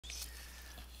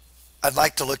I'd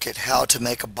like to look at how to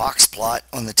make a box plot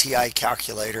on the TI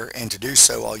calculator, and to do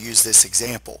so I'll use this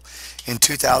example. In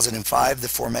 2005, the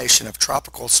formation of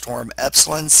Tropical Storm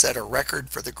Epsilon set a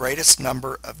record for the greatest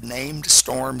number of named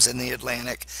storms in the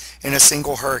Atlantic in a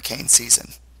single hurricane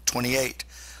season, 28.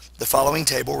 The following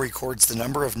table records the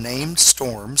number of named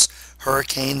storms,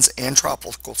 hurricanes, and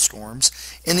tropical storms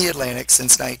in the Atlantic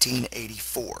since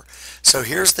 1984. So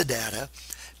here's the data.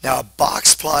 Now, a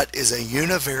box plot is a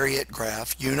univariate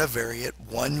graph, univariate,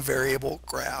 one variable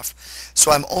graph. So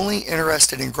I'm only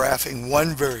interested in graphing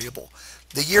one variable.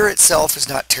 The year itself is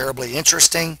not terribly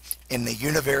interesting in the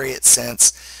univariate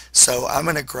sense, so I'm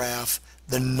going to graph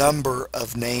the number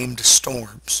of named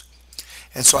storms.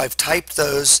 And so I've typed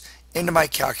those into my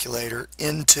calculator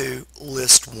into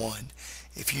list 1.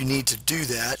 If you need to do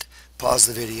that, pause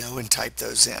the video and type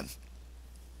those in.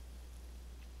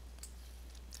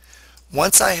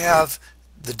 Once I have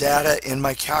the data in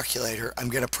my calculator, I'm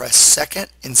going to press second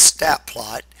in stat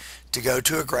plot to go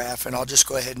to a graph, and I'll just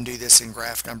go ahead and do this in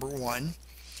graph number 1.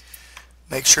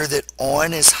 Make sure that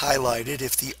on is highlighted.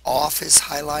 If the off is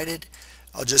highlighted,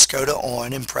 I'll just go to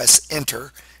on and press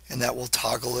enter, and that will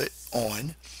toggle it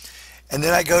on. And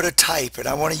then I go to type, and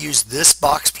I want to use this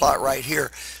box plot right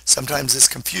here. Sometimes this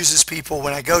confuses people.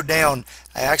 When I go down,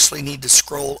 I actually need to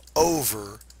scroll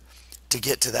over to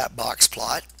get to that box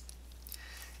plot.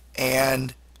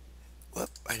 And whoop,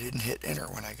 I didn't hit enter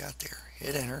when I got there.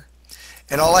 Hit enter.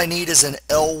 And all I need is an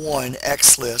L1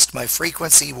 X list. My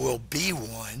frequency will be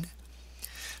 1.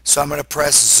 So I'm going to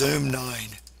press zoom 9.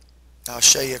 I'll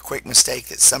show you a quick mistake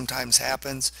that sometimes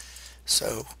happens,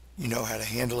 so you know how to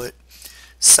handle it.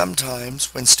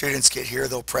 Sometimes when students get here,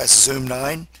 they'll press zoom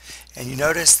 9, and you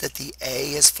notice that the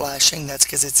A is flashing. That's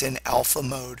because it's in alpha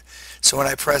mode. So when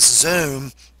I press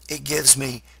zoom, it gives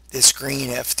me this green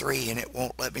F3, and it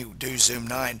won't let me do zoom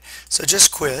 9. So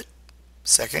just quit,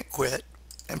 second quit,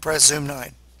 and press zoom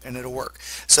 9, and it'll work.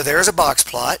 So there's a box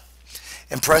plot,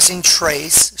 and pressing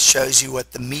trace shows you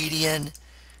what the median,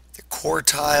 the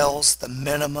quartiles, the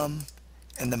minimum,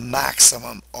 and the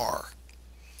maximum are.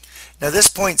 Now this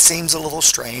point seems a little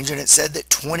strange, and it said that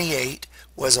 28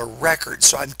 was a record,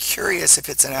 so I'm curious if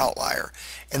it's an outlier,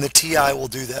 and the TI will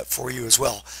do that for you as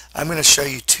well. I'm going to show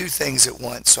you two things at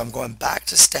once, so I'm going back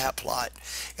to stat plot,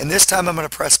 and this time I'm going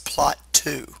to press plot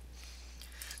 2.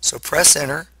 So press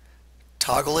enter,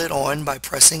 toggle it on by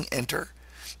pressing enter,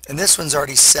 and this one's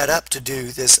already set up to do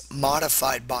this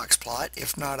modified box plot.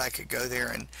 If not, I could go there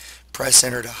and press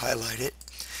enter to highlight it.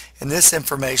 And this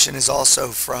information is also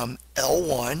from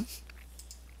L1.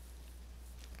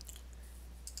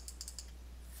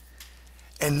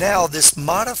 And now this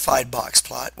modified box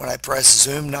plot, when I press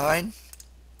zoom 9,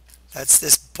 that's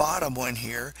this bottom one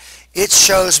here, it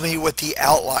shows me what the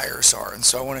outliers are. And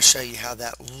so I want to show you how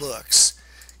that looks.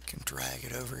 I can drag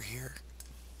it over here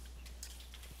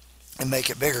and make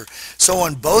it bigger. So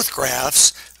on both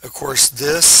graphs, of course,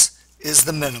 this is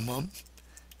the minimum,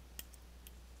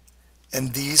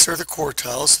 and these are the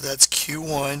quartiles, so that's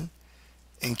Q1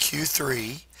 and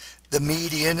Q3. The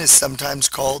median is sometimes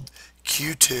called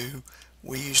Q2.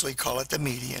 We usually call it the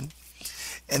median.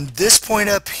 And this point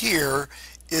up here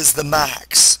is the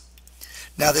max.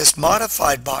 Now this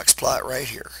modified box plot right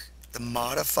here, the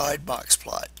modified box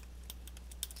plot,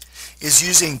 is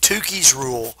using Tukey's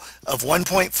rule of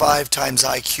 1.5 times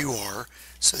IQR.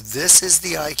 So this is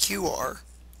the IQR.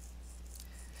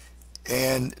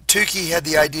 And Tukey had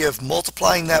the idea of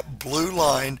multiplying that blue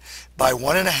line by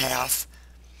 1.5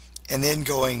 and then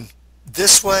going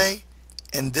this way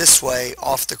and this way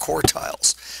off the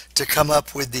quartiles to come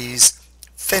up with these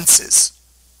fences.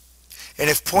 And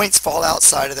if points fall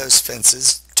outside of those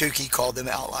fences, Tukey called them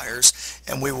outliers,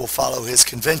 and we will follow his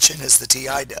convention as the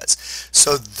TI does.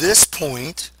 So this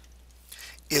point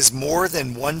is more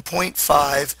than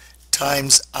 1.5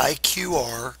 times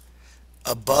IQR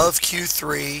above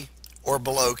Q3 or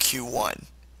below Q1.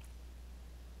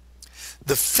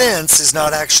 The fence is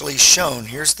not actually shown.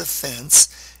 Here's the fence.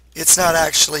 It's not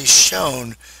actually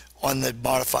shown on the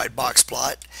modified box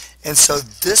plot. And so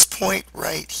this point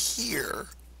right here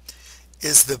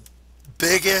is the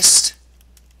biggest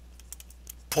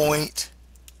point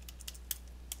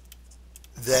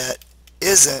that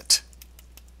isn't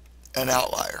an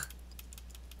outlier.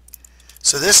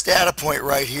 So this data point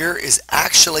right here is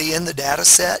actually in the data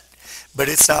set, but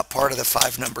it's not part of the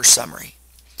 5-number summary.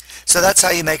 So that's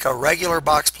how you make a regular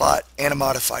box plot and a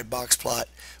modified box plot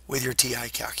with your TI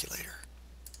calculator.